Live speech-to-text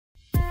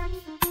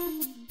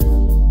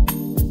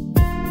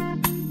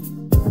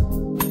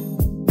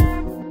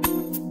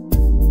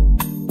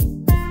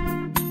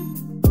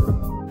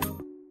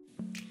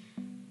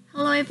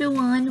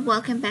everyone,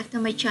 welcome back to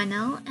my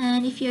channel,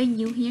 and if you're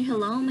new here,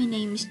 hello, my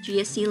name is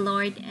GSC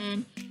Lord,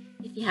 and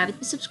if you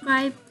haven't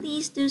subscribed,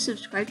 please do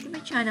subscribe to my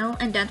channel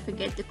and don't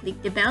forget to click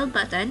the bell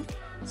button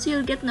so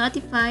you'll get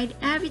notified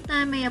every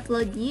time I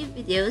upload new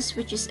videos,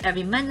 which is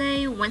every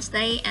Monday,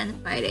 Wednesday, and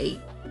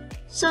Friday.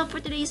 So for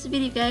today's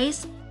video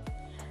guys,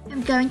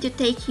 I'm going to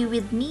take you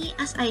with me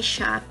as I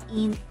shop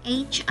in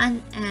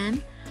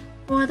H&M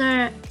for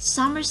the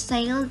summer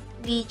sale,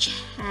 which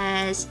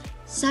has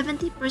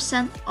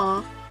 70%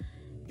 off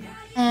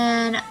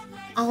and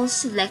all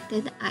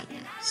selected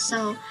items.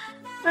 So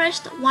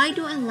first, why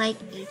do I like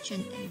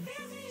H&M?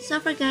 So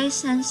for guys,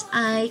 since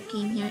I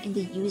came here in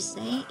the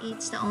USA,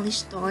 it's the only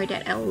store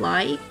that I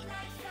like.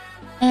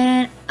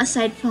 And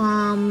aside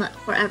from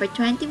Forever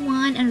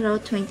 21 and Row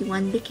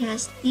 21,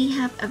 because they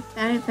have a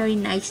very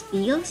nice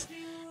deals,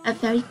 a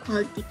very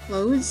quality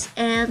clothes,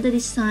 and the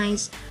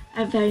designs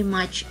are very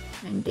much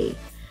trendy.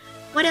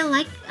 What I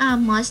like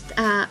most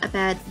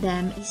about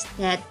them is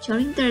that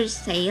during their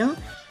sale,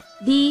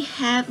 they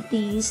have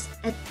these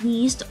at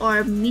least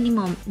or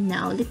minimum,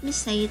 now let me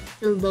say it,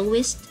 the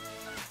lowest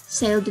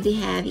sale that they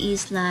have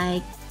is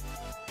like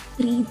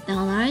 $3,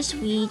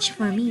 which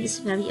for me is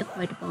very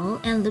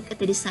affordable. And look at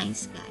the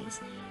designs guys,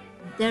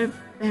 they're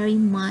very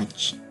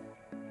much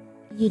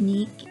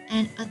unique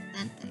and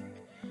authentic.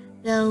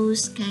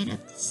 Those kind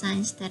of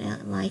designs that I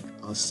like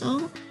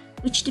also,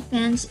 which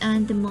depends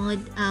on the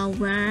mode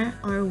where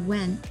or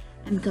when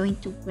I'm going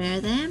to wear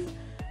them.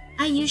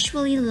 I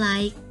usually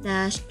like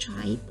the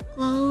striped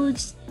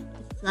clothes,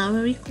 the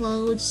flowery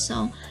clothes,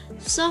 so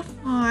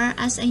far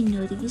as I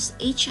noticed,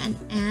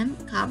 H&M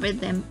covered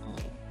them all.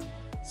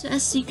 So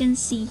as you can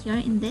see here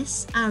in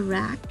this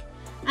rack,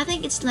 I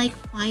think it's like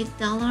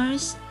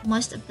 $5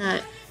 most of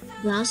the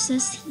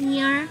blouses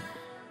here,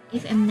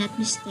 if I'm not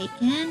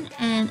mistaken,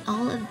 and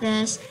all of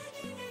these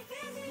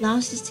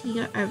blouses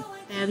here are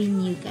very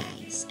new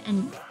guys.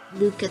 And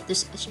look at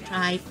this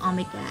stripe, oh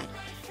my god.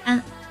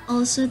 And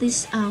also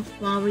this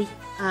flowery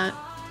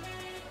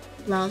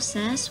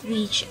blouses,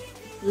 which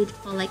good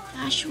for like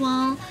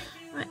casual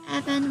or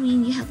even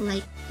when you have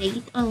like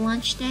date or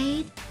lunch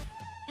date.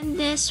 And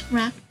this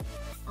rack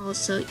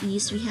also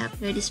is, we have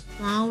here this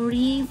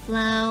flowery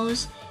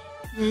blouse,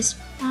 this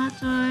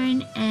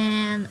pattern,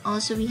 and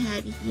also we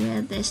have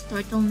here this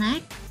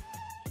turtleneck,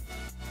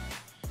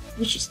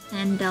 which is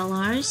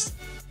 $10,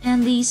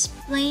 and this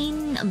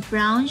plain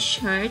brown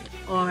shirt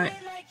or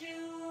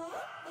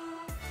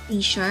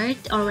t-shirt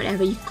or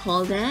whatever you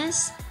call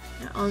this.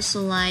 They're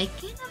also like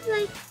kind of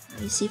like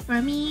pricey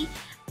for me,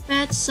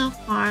 but so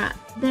far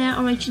their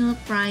original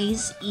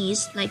price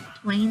is like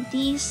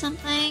 20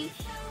 something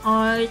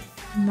or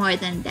more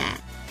than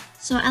that.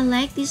 So I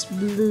like this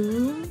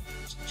blue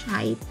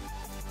stripe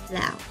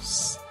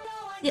blouse.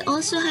 They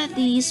also have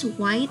these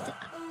white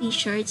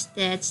t-shirts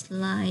that's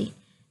like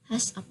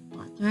has a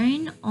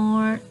pattern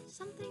or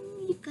something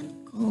you can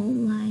call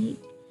like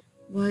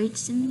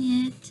words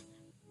in it.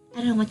 I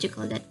don't know what you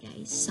call that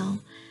guys. So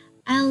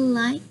I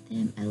like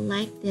them. I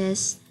like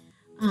this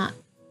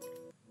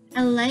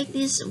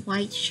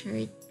white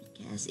shirt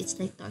because it's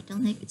like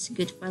turtleneck. It's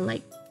good for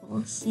like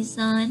fall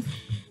season.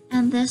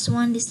 And this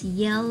one, this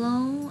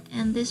yellow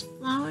and this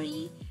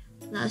flowery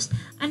blouse.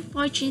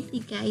 Unfortunately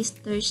guys,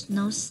 there's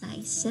no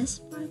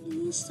sizes for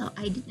me, so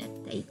I did not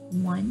take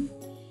one.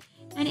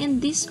 And in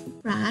this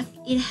rack,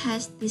 it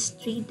has this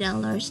 $3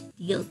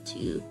 deal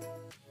too.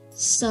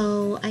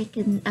 So I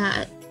can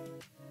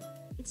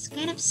it's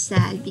kind of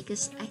sad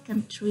because I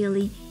can't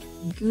really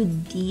go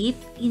deep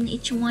in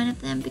each one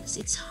of them because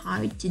it's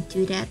hard to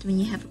do that when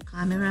you have a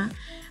camera.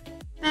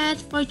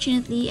 But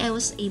fortunately, I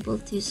was able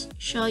to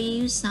show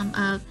you some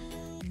of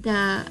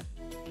the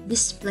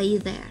display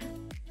there.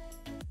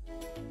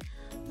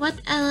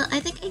 What I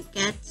think I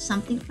get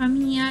something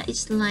from here,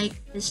 it's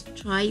like the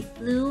stripe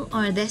blue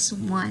or this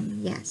one,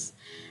 yes.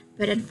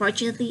 But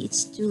unfortunately,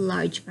 it's too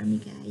large for me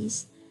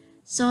guys.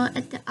 So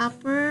at the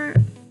upper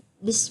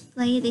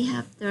display, they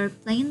have their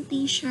plain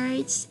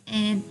t-shirts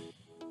and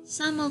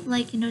some of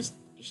like, you know,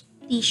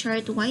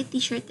 t-shirt, white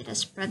t-shirt that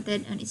is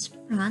printed on its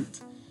front,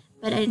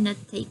 but I did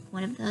not take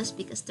one of those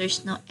because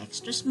there's no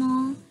extra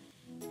small,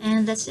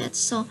 and that's it.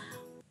 So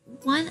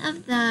one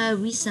of the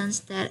reasons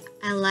that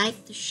I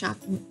like to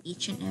shop in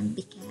H&M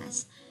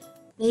because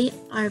they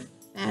are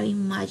very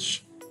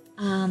much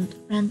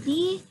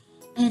friendly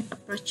and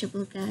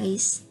approachable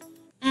guys.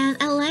 And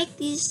I like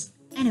this,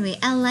 anyway,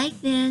 I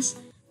like this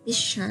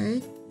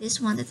shirt, this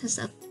one that has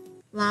a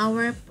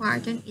flower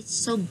pattern. It's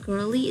so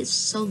girly, it's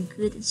so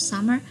good in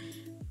summer,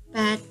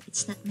 but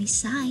it's not my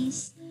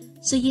size,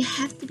 so you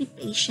have to be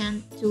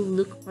patient to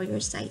look for your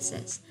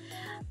sizes.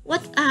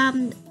 What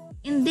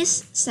in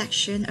this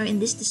section or in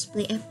this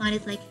display, I find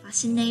it like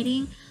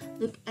fascinating.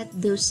 Look at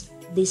those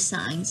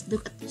designs,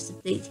 look at those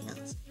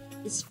details.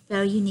 It's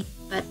very unique,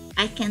 but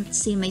I can't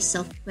see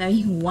myself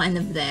wearing one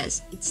of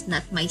this. It's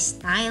not my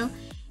style.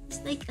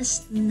 It's like a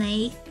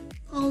snake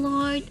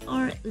colored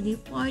or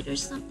leopard or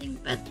something,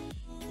 but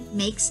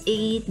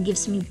it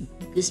gives me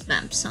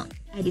goosebumps, so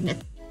I did not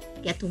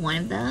get one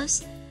of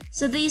those.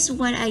 So this is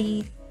what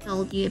I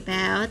told you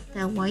about,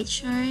 the white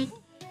shirt.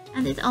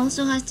 And it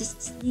also has this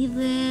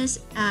sleeveless,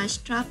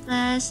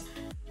 strapless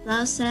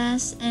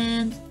blouses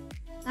and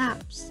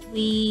tops,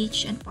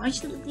 which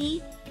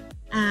unfortunately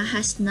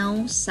has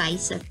no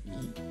size of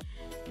me.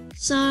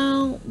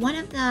 So one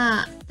of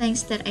the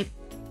things that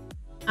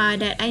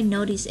I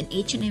noticed in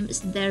H&M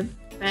is they're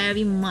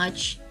very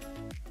much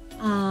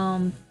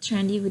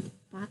trendy with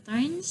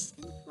patterns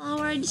and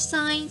flower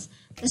designs.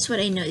 That's what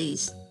I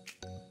noticed.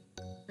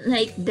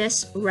 Like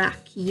this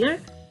rack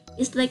here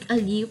is like a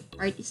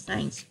leopard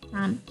designs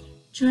from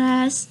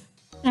dress,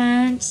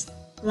 pants,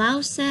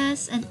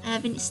 blouses, and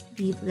even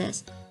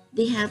sleeveless.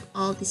 They have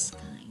all these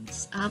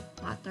kinds of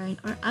pattern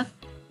or of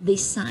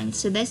design.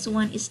 So this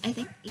one is, I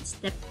think it's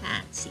the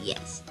pants.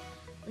 Yes,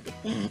 look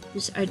at that.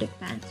 Those are the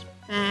pants,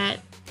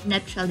 but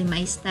not really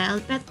my style,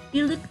 but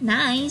they look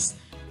nice.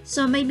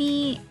 So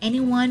maybe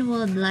anyone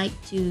would like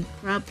to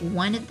grab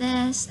one of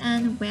this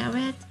and wear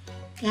it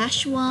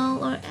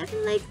casual or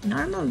even like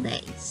normal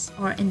days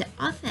or in the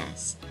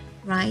office,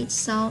 right?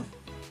 So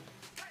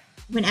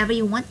whenever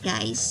you want,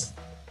 guys.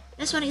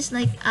 This one is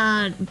like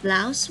a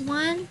blouse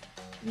one,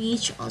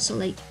 which also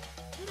like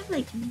kind of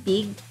like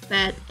big,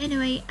 but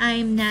anyway,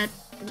 I'm not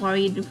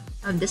worried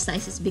of the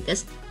sizes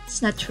because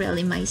it's not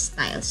really my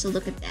style. So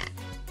look at that.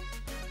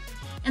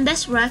 And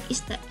this rack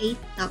is the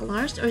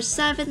 $8 or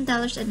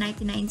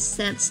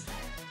 $7.99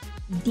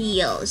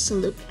 deal. So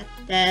look at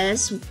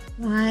this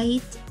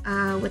white,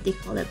 what they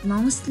call it,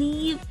 long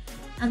sleeve.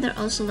 And there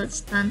also lots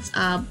tons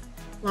of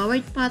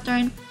flowered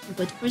pattern,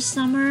 good for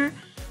summer.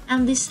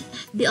 And this,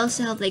 they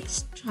also have like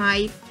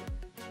striped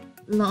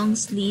long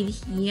sleeve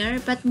here,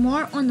 but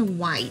more on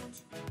white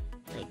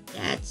like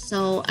that.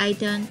 So I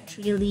don't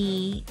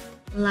really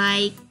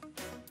like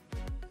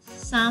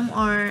some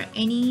or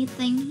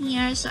anything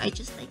here, so I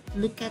just like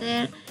look at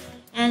it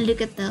and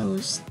look at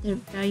those. They're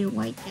very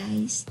white,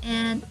 guys,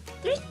 and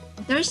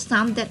there's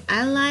some that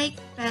I like,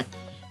 but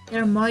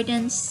they're more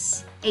than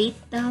 $8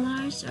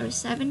 or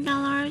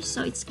 $7,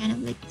 so it's kind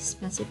of like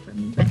expensive for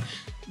me. But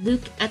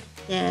look at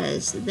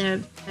this,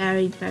 they're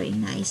very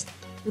nice.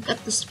 Look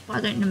at this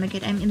pattern. Oh my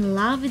god, I'm in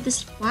love with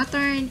this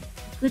pattern.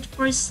 Good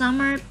for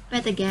summer,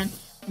 but again,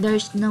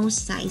 there's no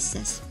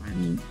sizes for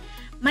me.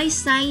 My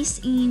size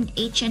in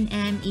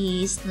H&M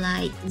is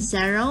like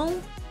 0,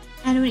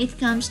 and when it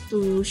comes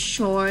to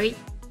short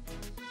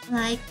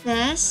like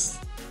this,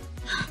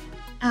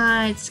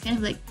 it's kind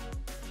of like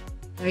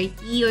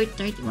 30 or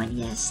 31.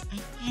 Yes, I'm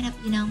kind of,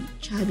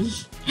 chubby.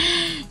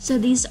 So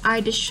these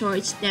are the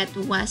shorts that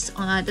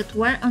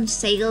were on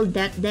sale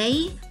that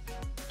day,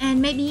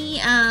 and maybe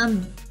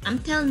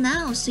until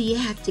now, so you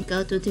have to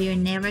go to your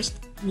nearest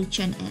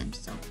H&M.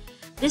 So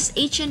this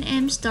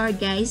H&M store,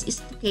 guys,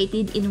 is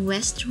located in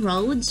West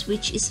Roads,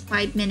 which is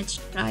 5 minutes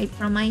drive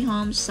from my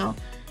home. So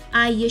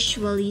I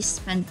usually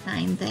spend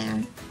time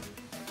there,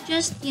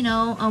 just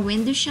a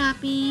window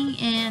shopping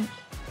and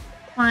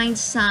find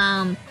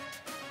some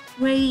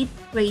great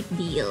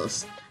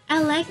deals. I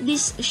like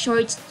these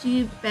shorts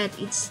too, but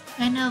it's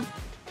kind of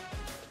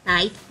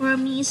tight for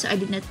me, so I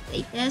did not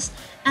take this.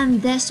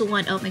 And this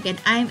one, oh my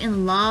god, I'm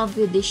in love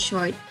with this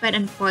short, but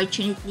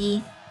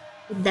unfortunately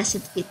it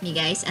doesn't fit me,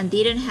 guys, and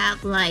they don't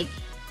have like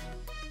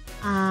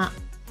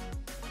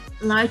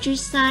larger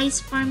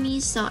size for me,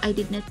 so I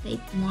did not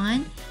take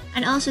one.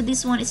 And also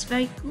this one is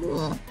very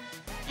cool,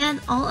 and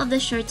all of the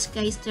shorts,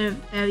 guys, they're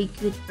very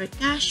good for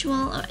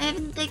casual or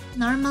even like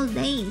normal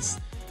days,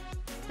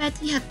 but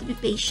you have to be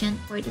patient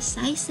for the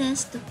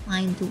sizes to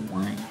find the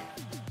one.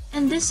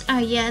 And this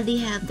area, they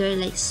have their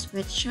like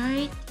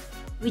sweatshirt,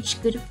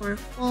 which good for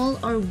fall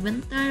or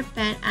winter,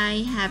 but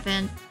I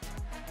haven't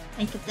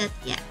think of that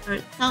yet or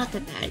thought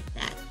about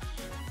that.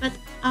 But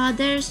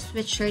their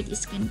sweatshirt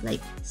is kind of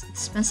like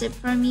expensive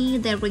for me.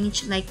 They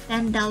range like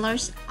 $10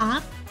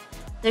 up.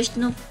 There's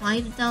no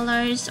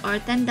 $5 or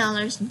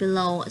 $10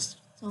 below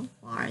so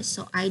far,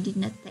 so I did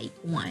not take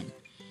one.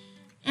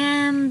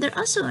 And they're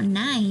also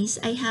nice.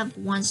 I have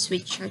one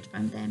sweatshirt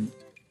from them.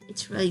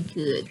 It's really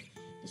good.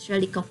 It's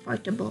really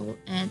comfortable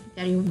and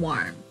very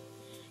warm.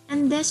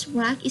 And this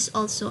rack is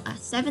also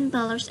at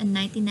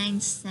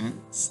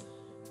 $7.99,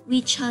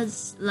 which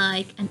has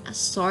like an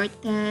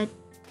assorted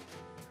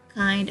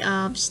kind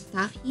of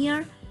stuff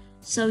here.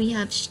 So we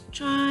have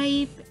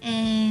stripe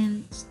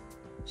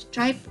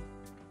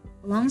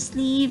long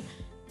sleeve,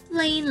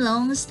 plain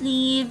long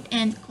sleeve,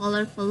 and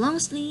colorful long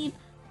sleeve,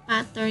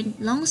 patterned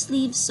long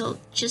sleeve. So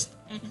just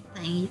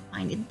anything you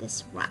find in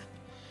this rack.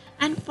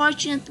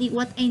 Unfortunately,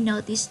 what I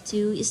noticed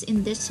too is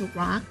in this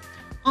rack,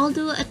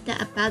 although at the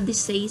above they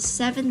say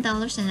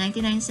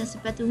 $7.99,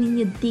 but when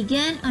you dig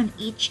in on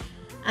each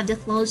of the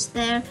clothes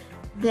there,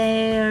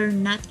 they're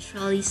not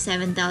really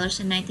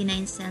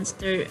 $7.99.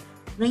 They're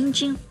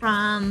ranging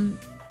from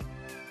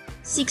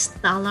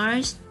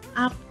 $6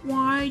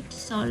 upward,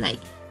 so like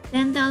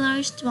 $10,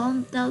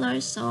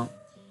 $12. So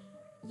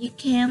you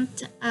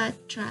can't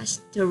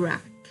trust the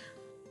rack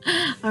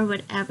or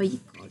whatever you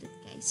call it,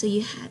 guys. So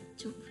you have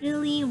to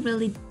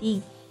really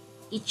dig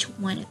each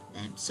one of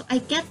them. So I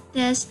get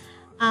this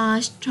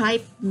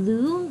striped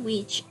blue,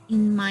 which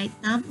in my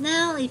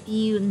thumbnail, if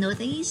you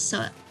notice,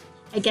 so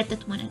I get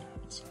that one and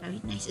it's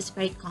very nice, it's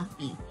very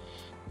comfy.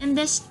 And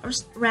this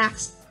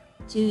racks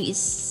too is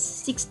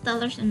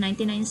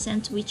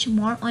 $6.99, which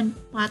more on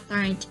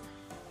patterned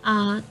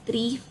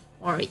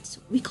 3/4.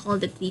 We call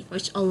the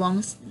 3/4 a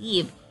long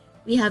sleeve.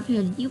 We have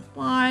here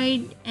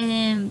leopard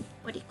and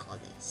what do you call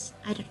this?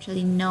 I don't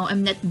really know.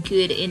 I'm not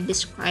good in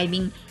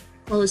describing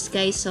clothes,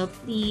 guys, so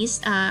please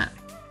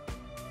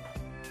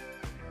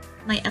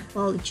my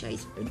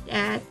apologies for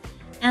that.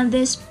 And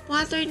this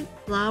patterned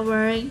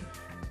flower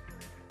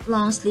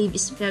long sleeve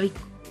is very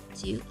cool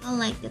too. I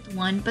like that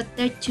one, but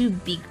they're too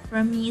big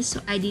for me,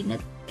 so I did not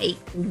take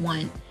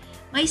one.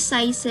 My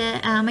size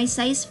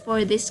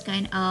for this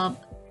kind of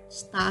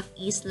stuff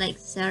is like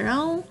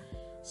 0,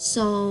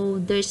 so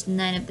there's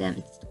none of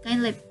them. It's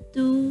kind of like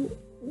 2,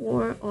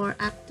 4, or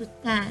up to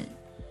 10.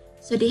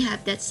 So they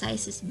have that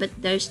sizes, but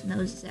there's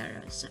no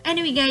 0. So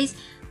anyway, guys,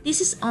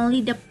 this is only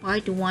the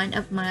part 1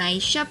 of my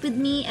shop with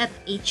me at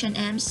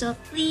H&M. So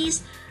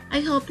please,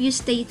 I hope you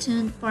stay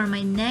tuned for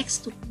my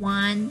next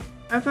one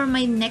or for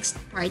my next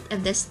part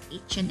of this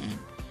H&M.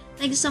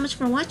 Thank you so much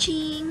for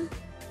watching.